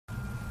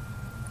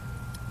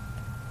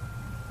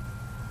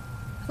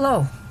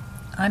Hello,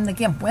 I'm the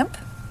GimpWimp,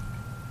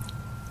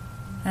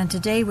 and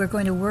today we're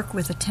going to work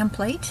with a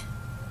template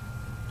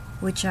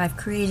which I've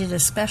created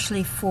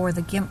especially for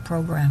the Gimp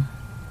program.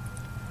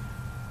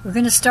 We're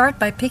going to start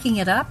by picking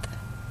it up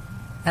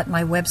at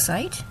my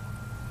website,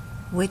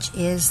 which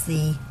is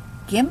the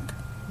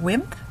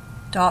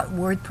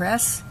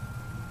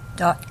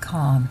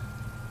GimpWimp.wordpress.com.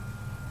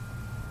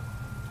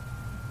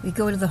 We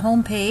go to the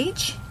home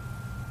page,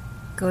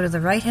 go to the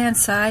right-hand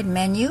side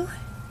menu,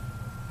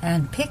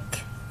 and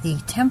pick the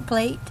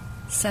template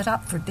set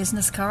up for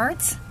business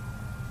cards,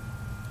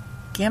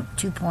 GIMP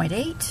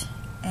 2.8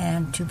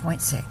 and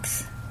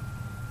 2.6.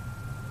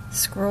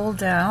 Scroll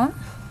down.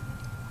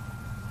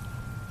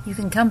 You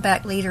can come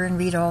back later and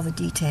read all the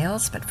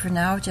details, but for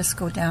now just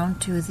go down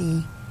to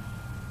the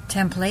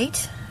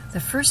template. The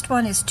first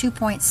one is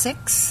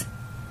 2.6.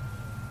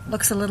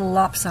 Looks a little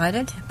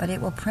lopsided, but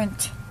it will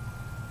print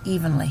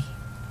evenly.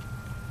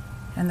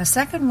 And the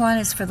second one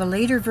is for the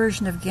later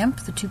version of GIMP,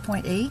 the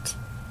 2.8,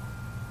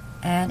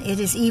 and it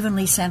is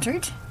evenly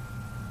centered,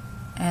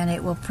 and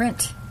it will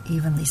print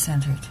evenly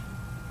centered.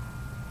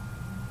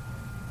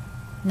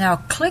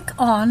 Now click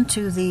on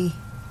to the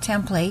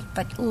template,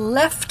 but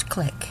left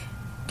click.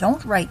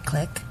 Don't right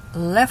click,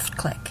 left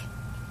click.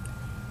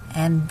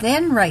 And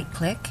then right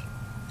click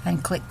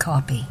and click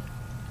copy.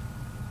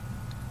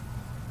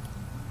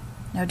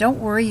 Now don't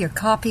worry, your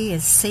copy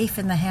is safe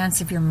in the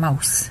hands of your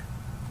mouse.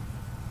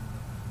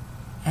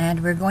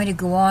 And we're going to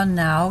go on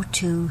now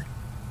to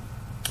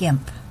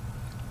GIMP.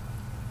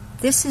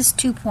 This is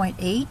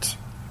 2.8,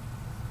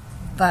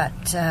 but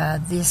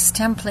these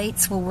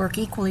templates will work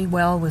equally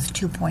well with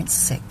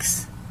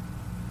 2.6.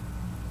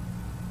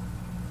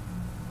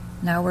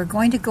 Now we're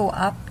going to go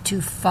up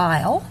to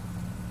File,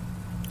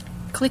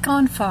 click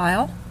on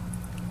File,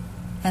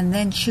 and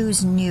then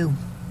choose New.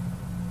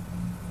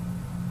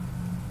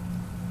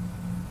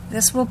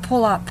 This will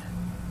pull up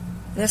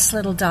this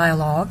little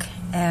dialog,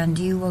 and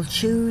you will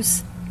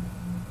choose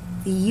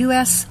the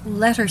US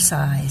letter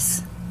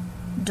size.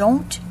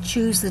 Don't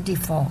choose the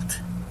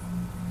default.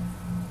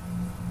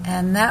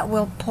 And that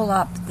will pull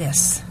up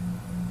this.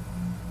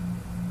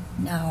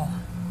 Now,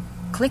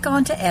 click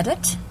on to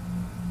Edit,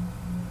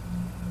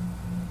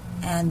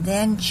 and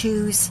then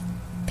choose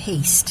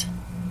Paste.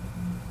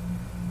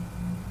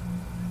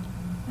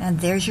 And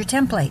there's your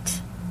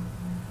template,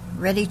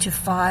 ready to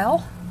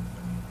file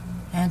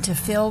and to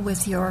fill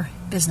with your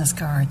business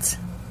cards.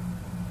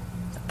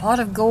 The pot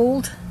of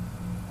gold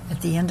at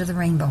the end of the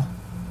rainbow.